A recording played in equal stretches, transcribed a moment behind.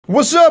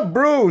What's up,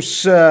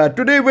 Bruce?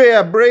 Today we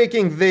are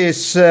breaking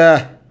this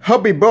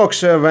hobby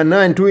box of a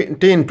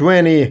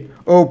 1920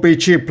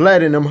 O-Pee-Chee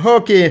Platinum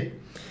Hockey.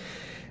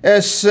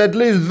 As at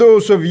least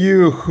those of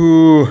you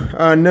who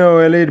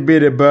know a little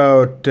bit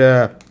about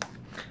the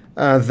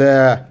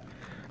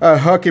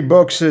hockey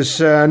boxes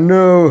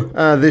know,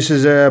 this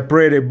is a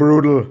pretty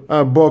brutal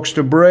box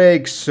to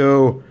break.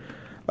 So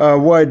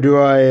why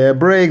do I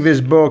break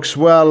this box?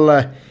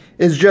 Well,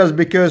 it's just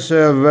because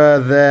of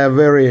the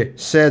very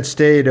sad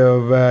state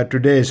of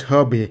today's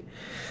hobby.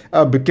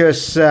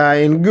 Because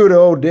in good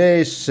old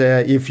days,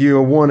 if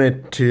you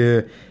wanted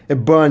a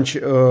bunch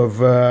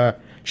of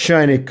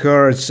shiny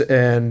cards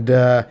and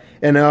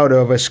out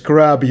of a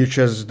scrap, you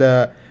just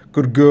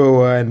could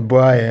go and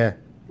buy a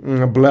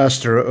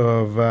blaster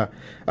of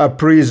a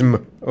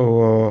prism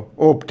or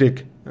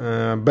optic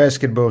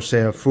basketball,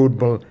 say, or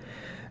football.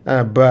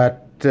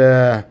 But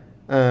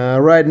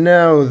right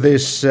now,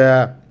 this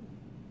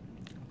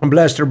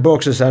blaster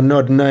boxes are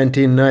not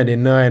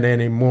 1999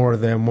 anymore.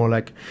 They're more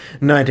like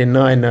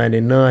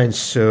 99.99.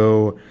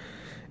 So,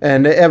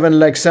 and even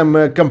like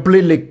some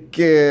completely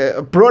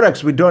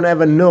products we don't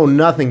even know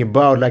nothing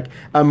about, like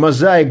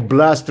mosaic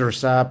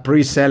blasters are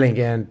pre-selling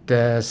at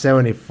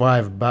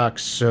 $75.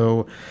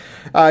 So,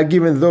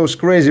 given those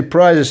crazy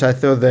prices, I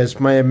thought that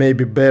it may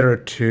be better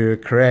to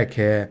crack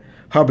a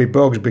hobby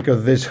box,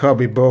 because this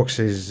hobby box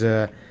is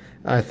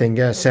I think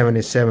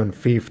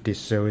 $77.50,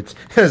 so it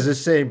has the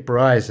same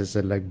price as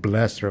a like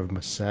blaster of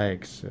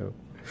mosaic. So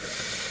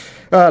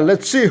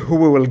let's see who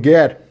we will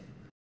get.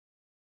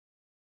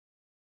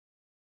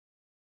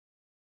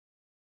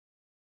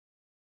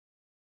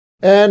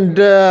 And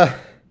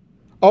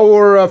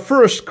our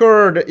first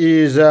card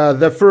is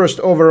the first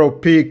overall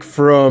pick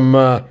from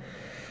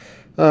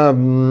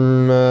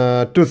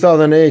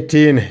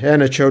 2018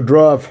 NHL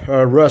draft,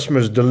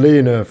 Rasmus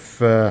Dahlin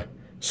of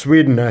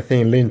Sweden, I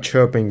think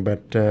Linköping,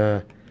 but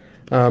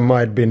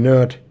might be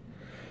not.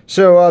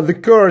 So the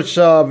cards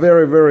are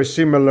very, very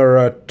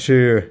similar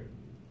to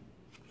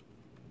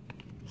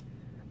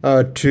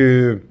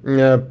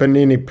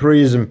Panini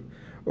Prism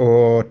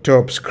or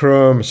Topps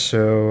Chrome.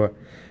 So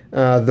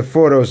the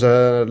photos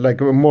are like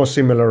more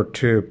similar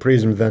to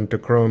Prism than to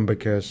Chrome,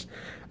 because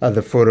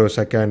the photos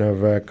are kind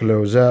of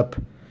close up.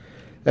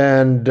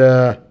 And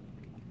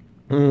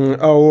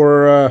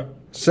our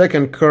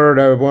second card,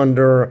 I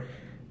wonder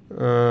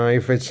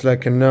if it's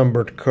like a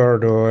numbered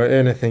card or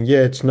anything.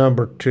 Yeah, it's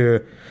numbered to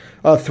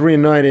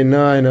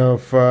 399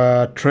 of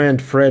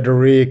Trent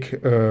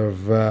Frederic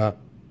of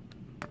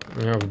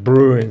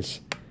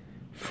Bruins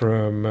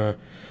from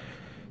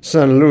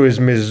St. Louis,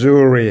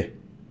 Missouri.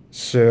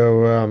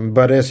 So,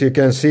 but as you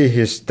can see,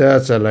 his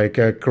stats are like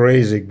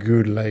crazy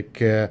good,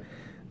 like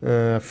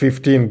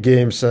 15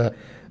 games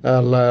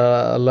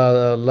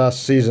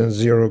last season,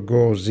 0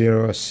 goals,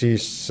 0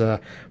 assists,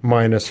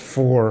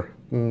 -4.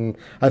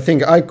 I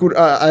think I could.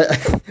 I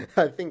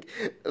think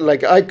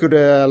like I could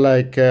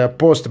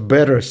post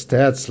better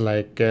stats,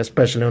 like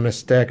especially on a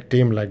stacked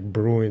team like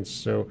Bruins.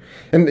 So,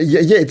 and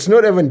yeah, it's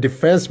not even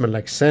defenseman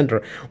like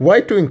center.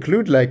 Why to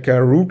include like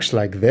rooks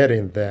like that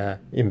in the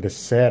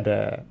set?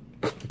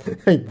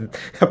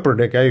 Upper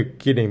deck? Are you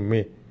kidding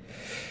me?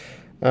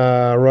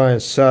 Ryan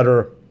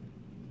Sutter.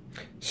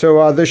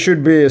 So there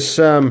should be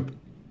some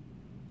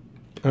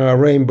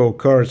rainbow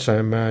cards.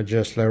 I'm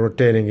just like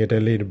rotating it a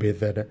little bit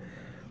that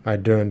I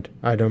don't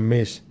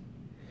miss.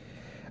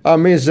 I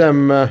miss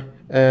them,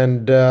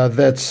 and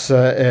that's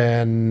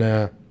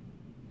a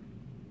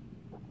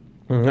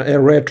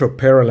retro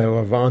parallel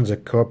of Anze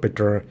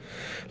Kopitar.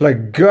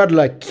 Like God,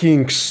 like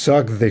Kings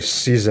suck this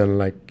season.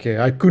 Like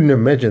I couldn't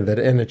imagine that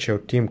NHL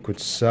team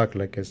could suck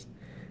like as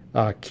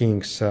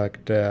Kings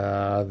sucked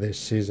this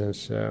season.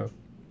 So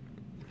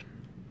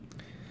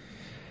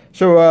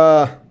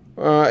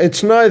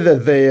it's nice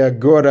that they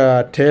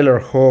got Taylor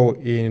Hall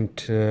in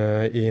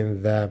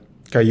the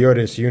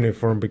Coyotes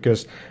uniform,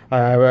 because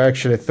I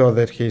actually thought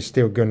that he's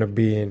still gonna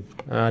be in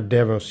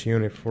Devils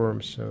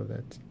uniform. So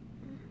that's.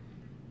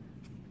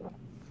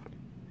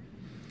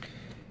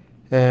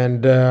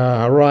 And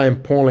Ryan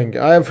Poling,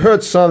 I've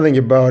heard something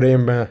about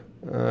him.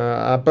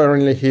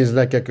 Apparently he's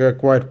like a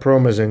quite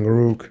promising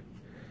rook.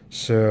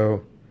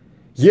 So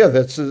yeah,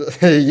 that's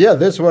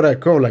what I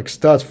call like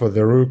stats for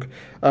the rook.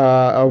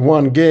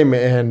 One game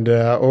and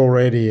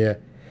already a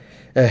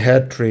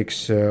hat trick.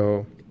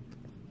 So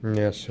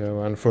yeah,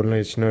 so unfortunately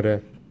it's not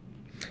a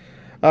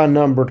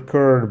numbered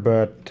card,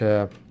 but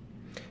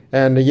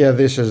and yeah,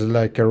 this is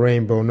like a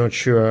rainbow. Not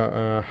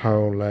sure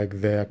how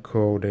like they're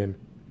called in.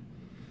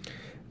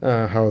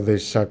 How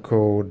these are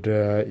called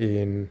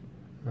in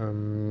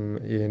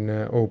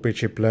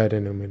O-Pee-Chee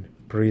Platinum and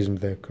Prism.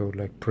 They're called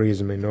like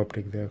Prism in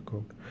Optic. They're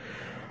called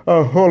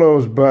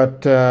hollows.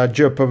 But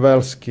Joe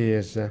Pavelski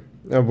is a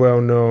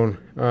well-known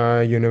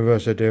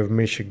University of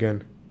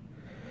Michigan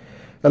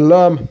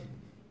alum.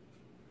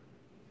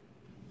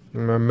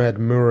 Matt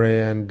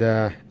Murray and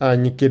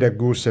Nikita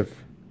Gusev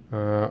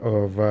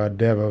of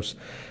Devils.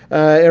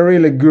 A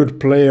really good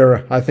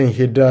player. I think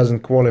he doesn't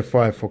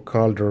qualify for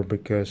Calder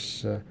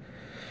because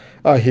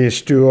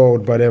he's too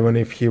old, but even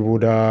if he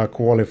would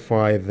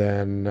qualify,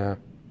 then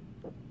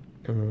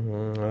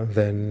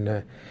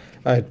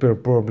I'd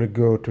probably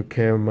go to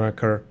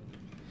Kevmacher.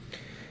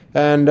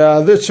 And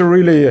that's a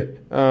really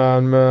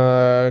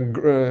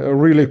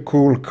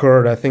cool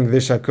card. I think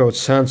this are called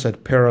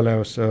Sunset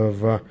Parallels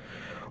of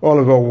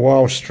Oliver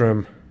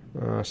Wahlström.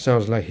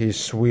 Sounds like he's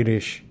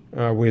Swedish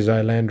with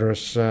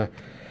Islanders.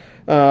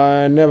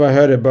 I never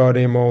heard about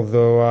him,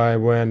 although I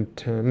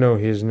went... no,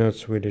 he's not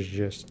Swedish,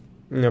 just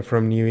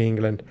from New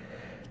England.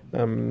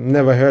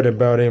 Never heard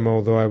about him,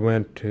 although I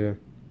went to...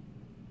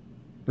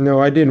 No,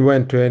 I didn't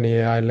went to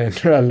any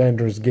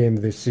Islanders game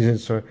this season,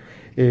 so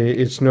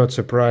it's not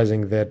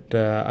surprising that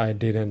I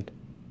didn't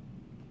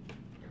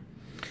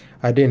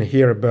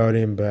hear about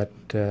him, but...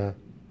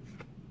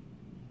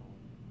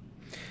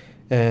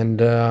 and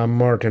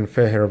Martin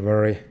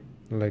Fehervary,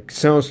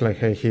 sounds like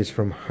he's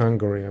from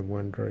Hungary. I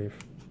wonder if...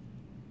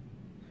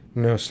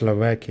 No,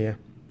 Slovakia.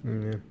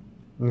 Yeah.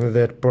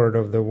 That part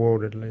of the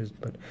world at least.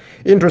 But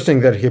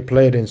interesting that he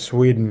played in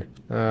Sweden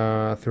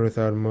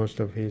throughout most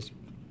of his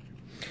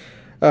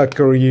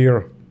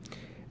career.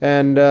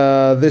 And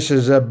this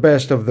is a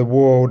best of the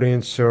world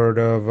insert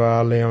of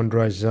Leon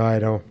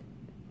Draisaitl.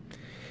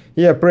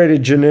 Yeah, pretty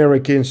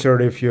generic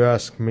insert if you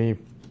ask me.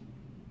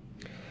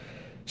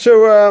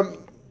 So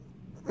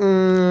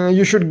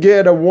you should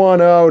get a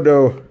 1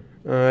 auto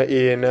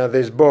in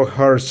this box,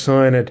 hard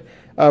signed.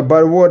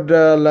 But what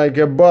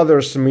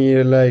bothers me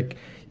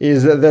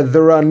is that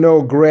there are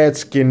no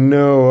Gretzky,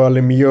 no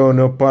Lemieux,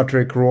 no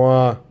Patrick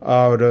Roy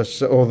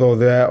autos,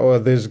 although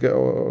these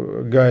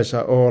guys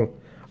are all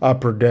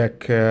upper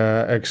deck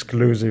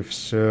exclusives.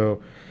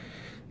 So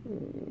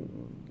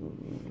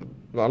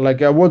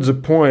what's the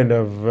point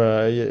of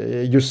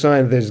you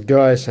sign these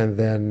guys and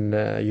then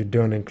you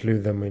don't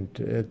include them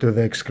into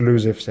the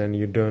exclusives and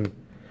you don't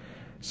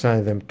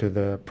sign them to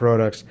the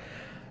products?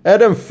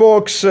 Adam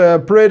Fox,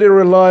 pretty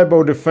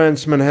reliable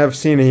defenseman. Have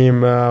seen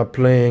him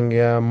playing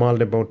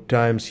multiple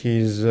times.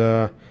 He's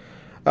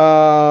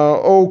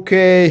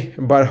okay,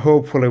 but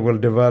hopefully will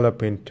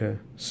develop into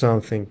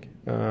something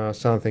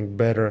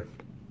better.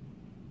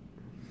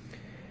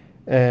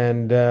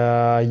 And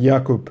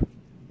Jakub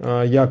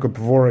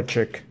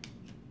Voracek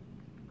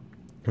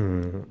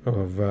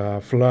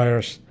of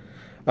Flyers.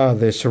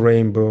 This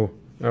rainbow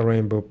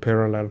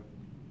parallel.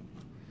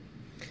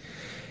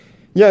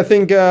 Yeah, I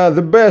think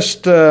the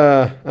best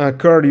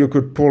card you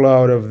could pull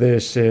out of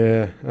this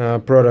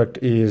product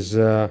is...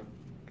 I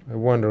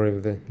wonder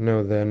if they...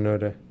 No, they're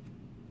not...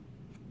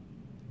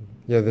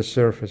 yeah, the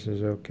surface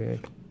is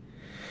okay.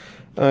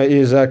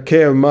 Is a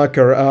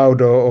Kevmacher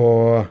auto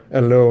or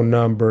a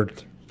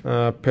low-numbered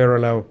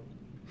parallel.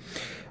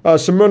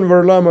 Simon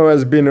Varlamov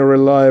has been a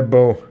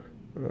reliable...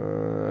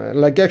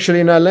 actually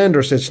in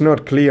Islanders it's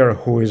not clear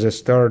who is a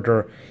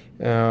starter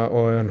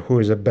or who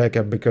is a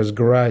backup, because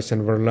Greiss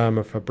and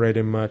Varlamov are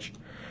pretty much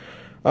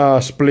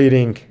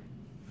splitting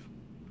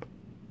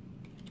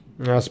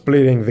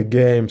the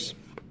games.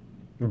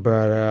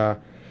 But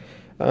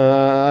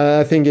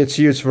I think it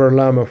suits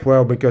Varlamov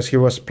well because he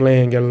was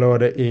playing a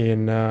lot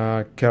in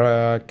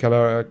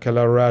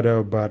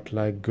Colorado, but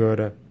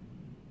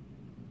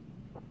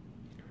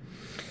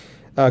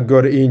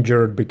got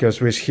injured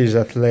because with his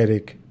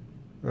athletic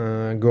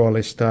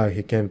goalie style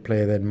he can't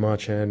play that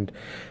much, and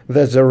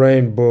that's a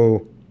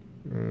rainbow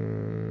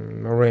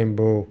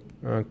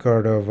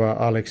card of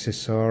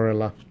Alexis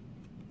Saarela.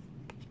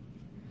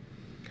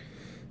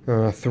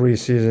 3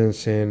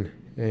 seasons in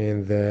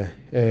the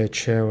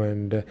AHL,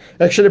 and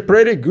actually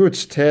pretty good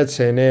stats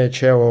in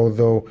AHL,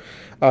 although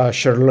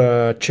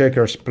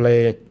Checkers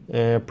play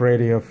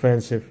pretty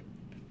offensive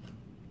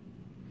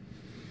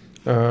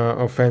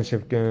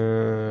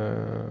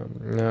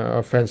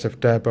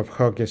type of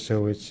hockey,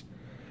 so it's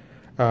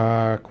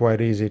quite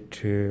easy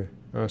to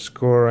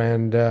score.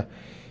 And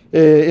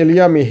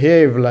Ilya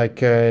Mikheyev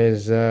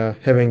is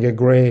having a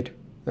great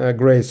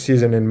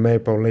season in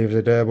Maple Leafs.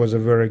 It was a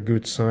very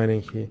good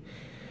signing.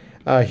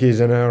 He's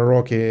in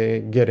a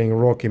getting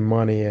Rocky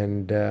money,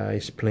 and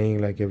he's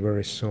playing like a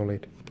very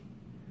solid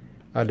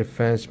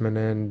defenseman.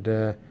 And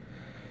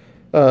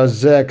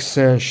Zach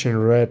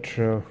Sanchin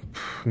retro,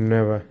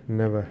 never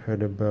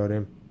heard about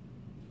him.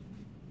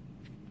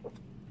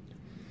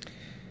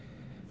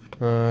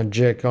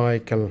 Jack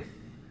Eichel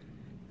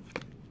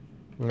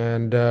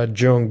and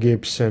John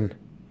Gibson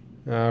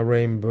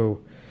rainbow.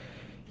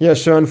 Yeah,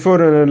 so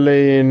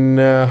unfortunately in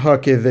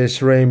hockey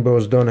these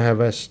rainbows don't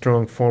have a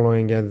strong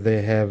following as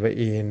they have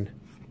in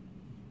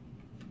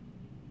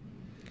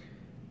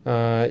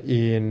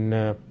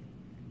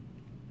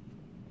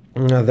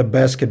the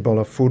basketball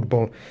or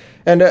football.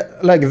 And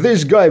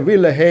this guy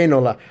Ville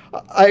Heinola,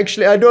 I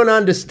don't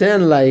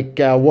understand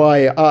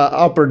why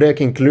Upper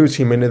Deck includes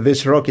him in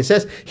this rock. He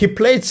says he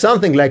played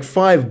something like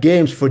 5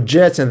 games for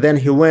Jets, and then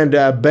he went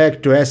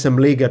back to SM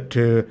Liga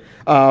to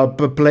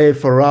play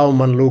for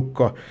Rauman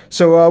Lukko.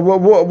 So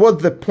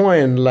what's the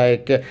point?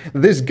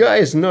 This guy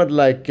is not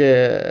played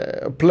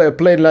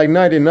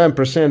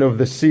 99% of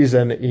the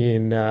season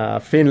in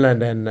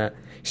Finland and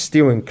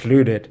still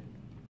included.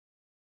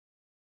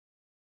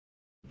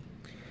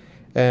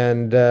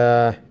 and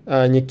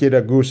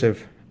Nikita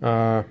Gusev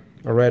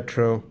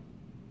retro.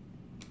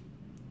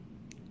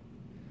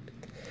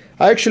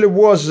 I actually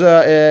was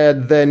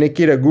at the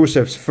Nikita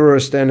Gusev's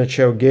first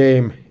NHL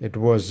game. It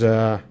was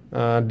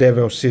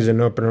Devils season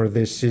opener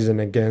this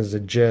season against the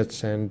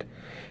Jets, and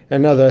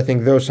another, I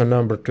think those are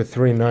numbered to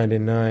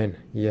 399.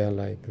 Yeah,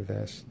 like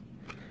this.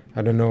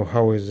 I don't know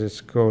how is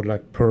this called,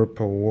 like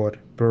purple what?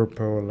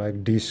 Purple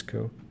like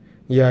disco.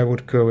 Yeah, I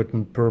would call it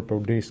in purple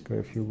disco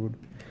if you would.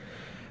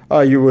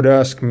 You would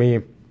ask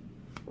me.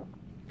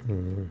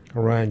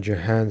 Ryan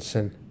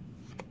Johansson.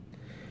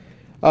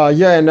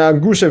 Yeah, and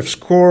Gusev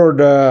scored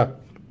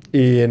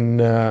in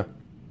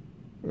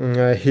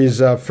his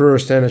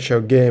first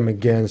NHL game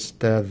against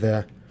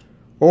the.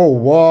 Oh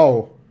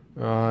wow!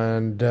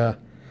 And the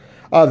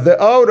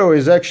auto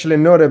is actually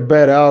not a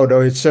bad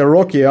auto. It's a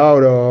rookie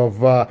auto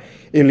of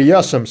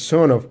Ilya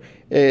Samsonov.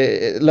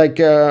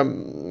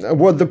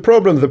 What the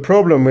problem? The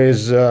problem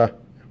is.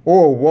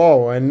 Oh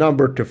wow! And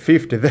number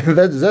 250.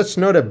 That's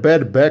not a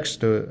bad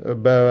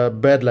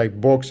bad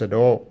like box at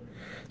all.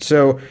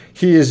 So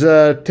he is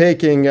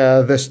taking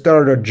the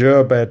starter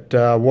job at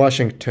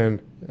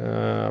Washington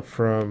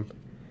from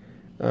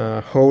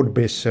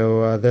Hodby.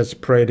 So that's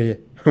pretty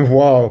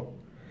wow.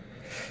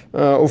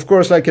 Of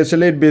course, like it's a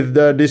little bit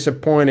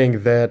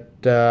disappointing that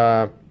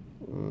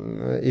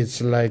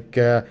it's like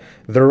the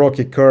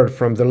rookie card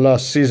from the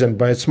last season,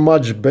 but it's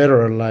much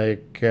better.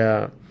 Like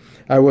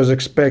I was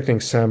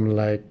expecting some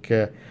like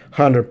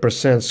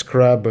 100%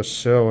 scrub or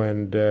so,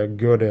 and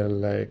good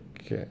like.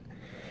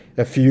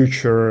 A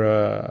future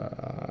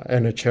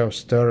NHL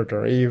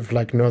starter, if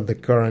like not the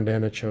current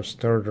NHL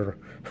starter.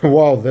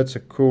 Wow, that's a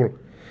cool,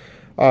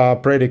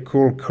 pretty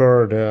cool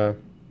card.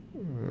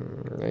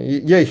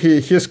 Yeah,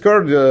 his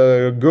card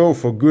go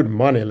for good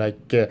money.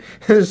 Like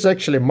this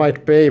actually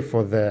might pay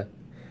for the,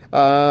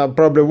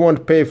 probably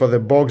won't pay for the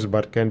box,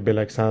 but can be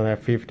like something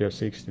like $50 or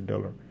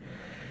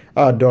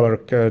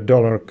 $60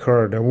 dollar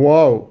card.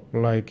 Wow,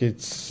 like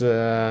it's.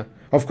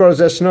 Of course,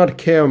 that's not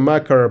Keo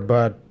Makar,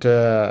 but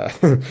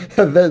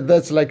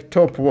that's like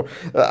top one.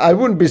 I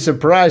wouldn't be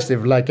surprised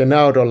if like an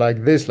auto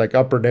like this, like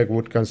Upper Deck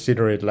would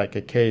consider it like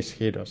a case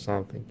hit or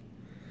something.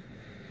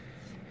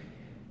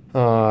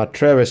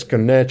 Travis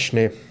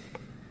Konechny.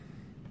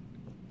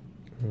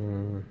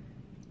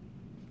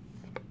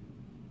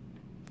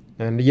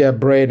 And yeah,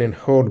 Braden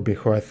Hodby,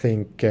 who I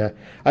think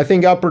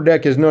Upper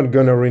Deck is not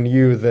going to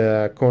renew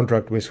the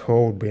contract with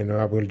Hodby.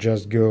 I will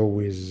just go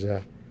with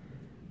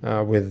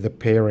the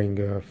pairing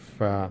of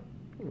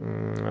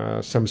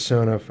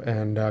Samsonov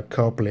and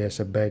Copley as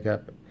a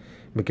backup,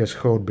 because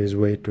Hodby is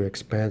way too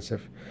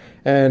expensive.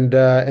 And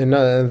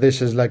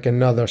this is like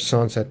another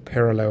sunset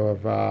parallel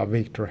of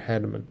Victor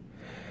Hedman.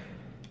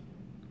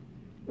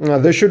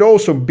 There should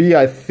also be,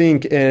 I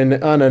think,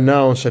 an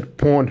unannounced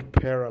point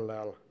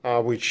parallel,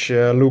 which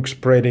looks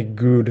pretty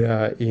good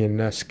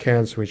in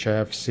scans which I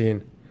have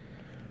seen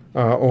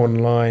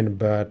online,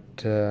 but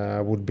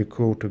would be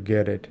cool to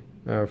get it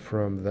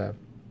from the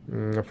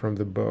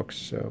box.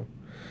 So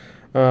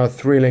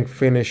thrilling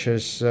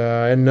finishes,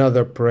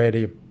 another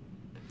pretty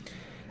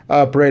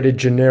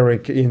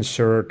generic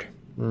insert.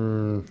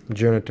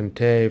 Jonathan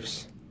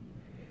Taves,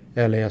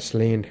 Elias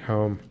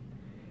Lindholm,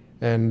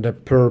 and the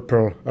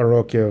purple, a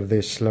rookie of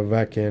this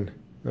Slovakian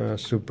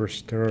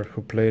superstar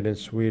who played in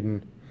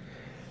Sweden.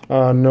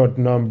 Not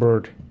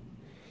numbered.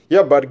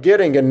 Yeah, but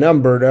getting a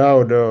numbered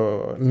hard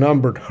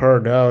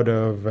out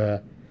of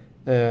a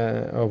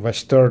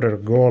starter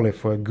goalie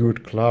for a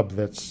good club,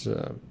 that's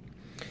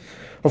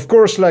of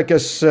course, like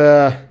as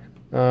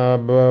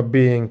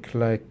being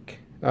like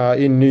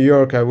in New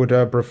York, I would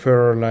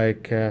prefer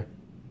like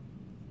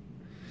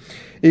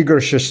Igor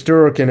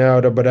Shesterkin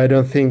out, but I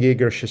don't think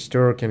Igor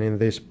Shesterkin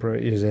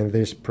is in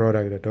this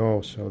product at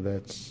all. So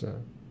that's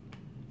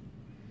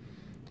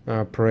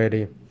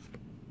pretty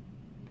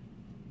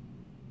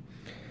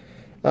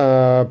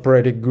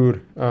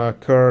good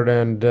card,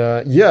 and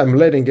yeah, I'm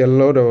getting a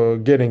lot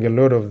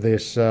of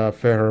this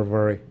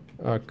February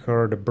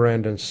card.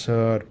 Brandon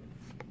Saad,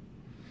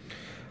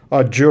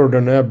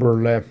 Jordan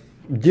Eberle,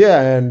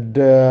 yeah, and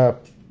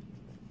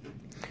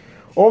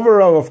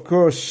overall, of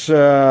course,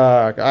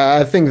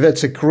 I think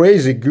that's a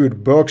crazy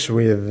good box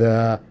with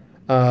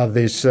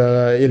this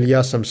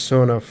Ilya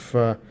Samsonov,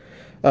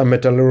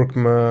 Metallurg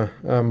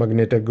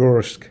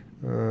Magnitogorsk,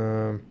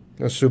 a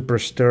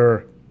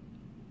superstar.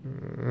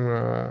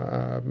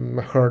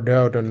 Hard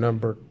out on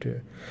number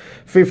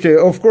 50.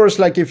 Of course,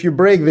 like if you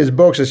break these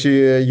boxes,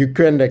 you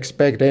couldn't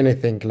expect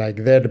anything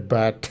like that,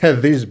 but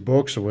this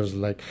box was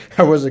like,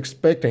 I was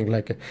expecting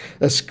like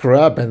a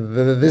scrap, and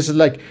this is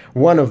like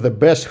one of the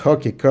best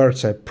hockey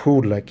cards I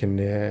pulled like in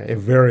a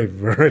very,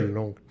 very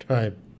long time.